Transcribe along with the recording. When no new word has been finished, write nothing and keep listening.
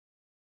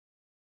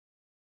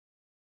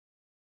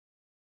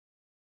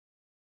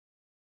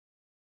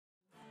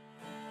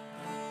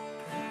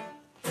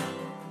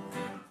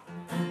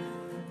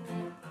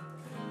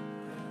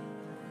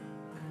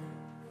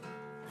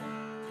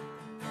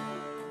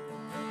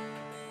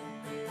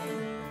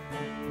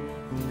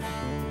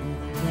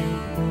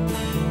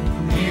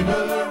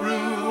Eva La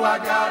Rue, I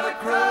got a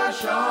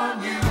crush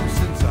on you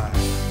since I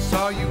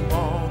saw you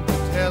on the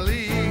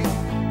telly.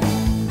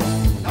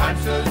 Time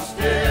stood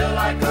still,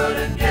 I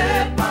couldn't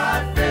get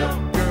my fill.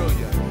 Girl,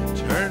 you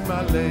turned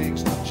my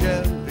legs to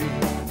jelly.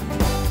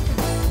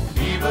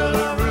 Eva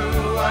La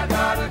Rue, I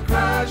got a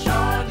crush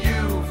on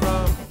you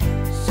from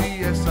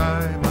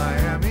CSI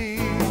Miami.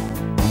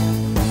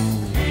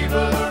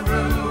 Eva La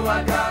Rue,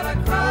 I got a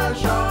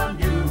crush on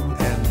you,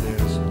 and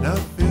there's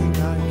nothing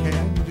I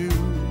can do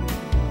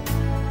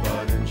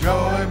but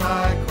enjoy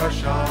my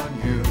crush on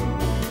you.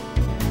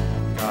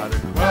 Got a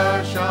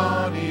crush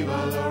on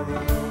Eva La Rue.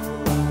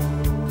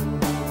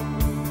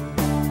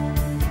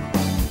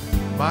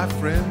 My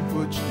friend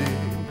Butch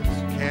Diggs,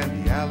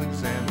 Candy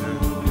Alexander,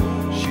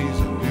 she's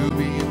a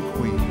Nubian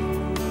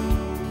queen.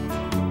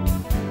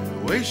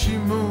 The way she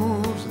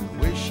moves and the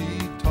way she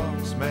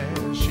talks,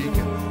 man, she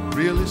can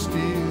really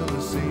steal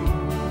a scene.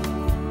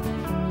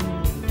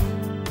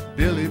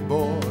 Billy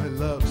Boy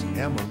loves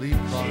Emily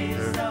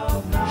Proctor.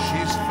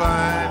 She's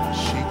fine as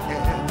she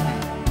can be.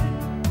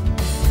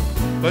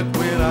 But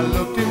when I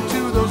looked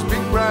into those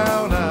big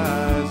brown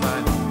eyes,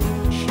 I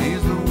knew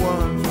she's the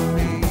one for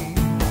me.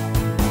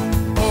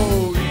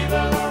 Oh,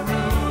 Eva La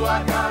Rue, I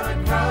got a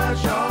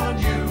crush on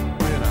you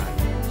when I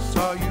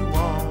saw you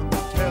on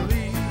the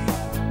telly.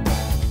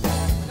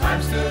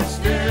 Time stood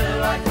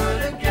still, I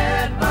couldn't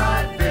get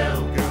my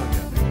fill. Girl,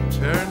 you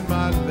turned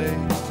my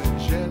legs to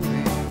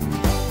jelly.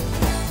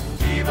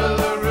 Eva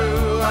La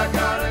Rue, I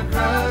got a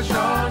crush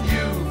on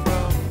you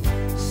from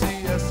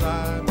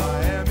CSI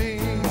Miami.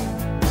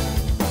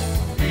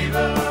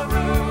 Eva La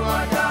Rue, I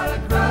got a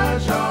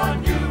crush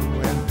on you,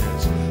 and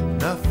there's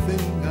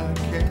nothing I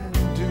can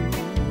do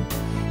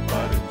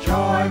but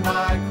enjoy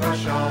my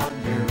crush on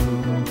you.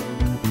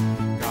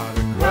 Got a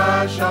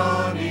crush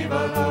on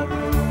Eva La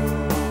Rue.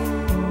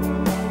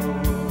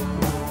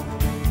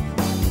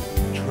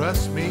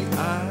 Trust me,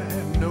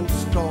 I'm no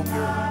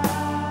stalker.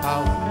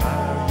 I'll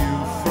admire you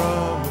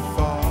from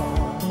afar,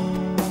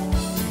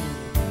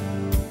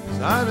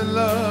 'cause I'm in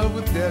love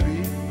with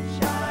Debbie.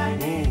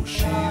 Oh,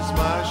 she's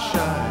my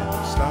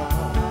shining star.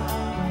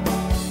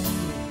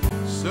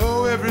 So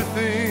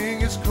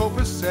everything is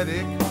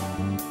copacetic.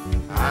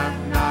 I'm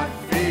not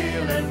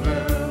feeling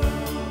blue,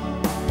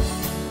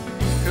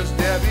 'cause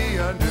Debbie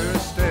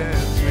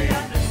understands me.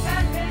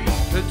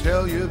 To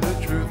tell you the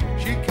truth,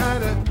 she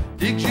kinda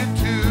digs you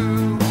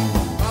too.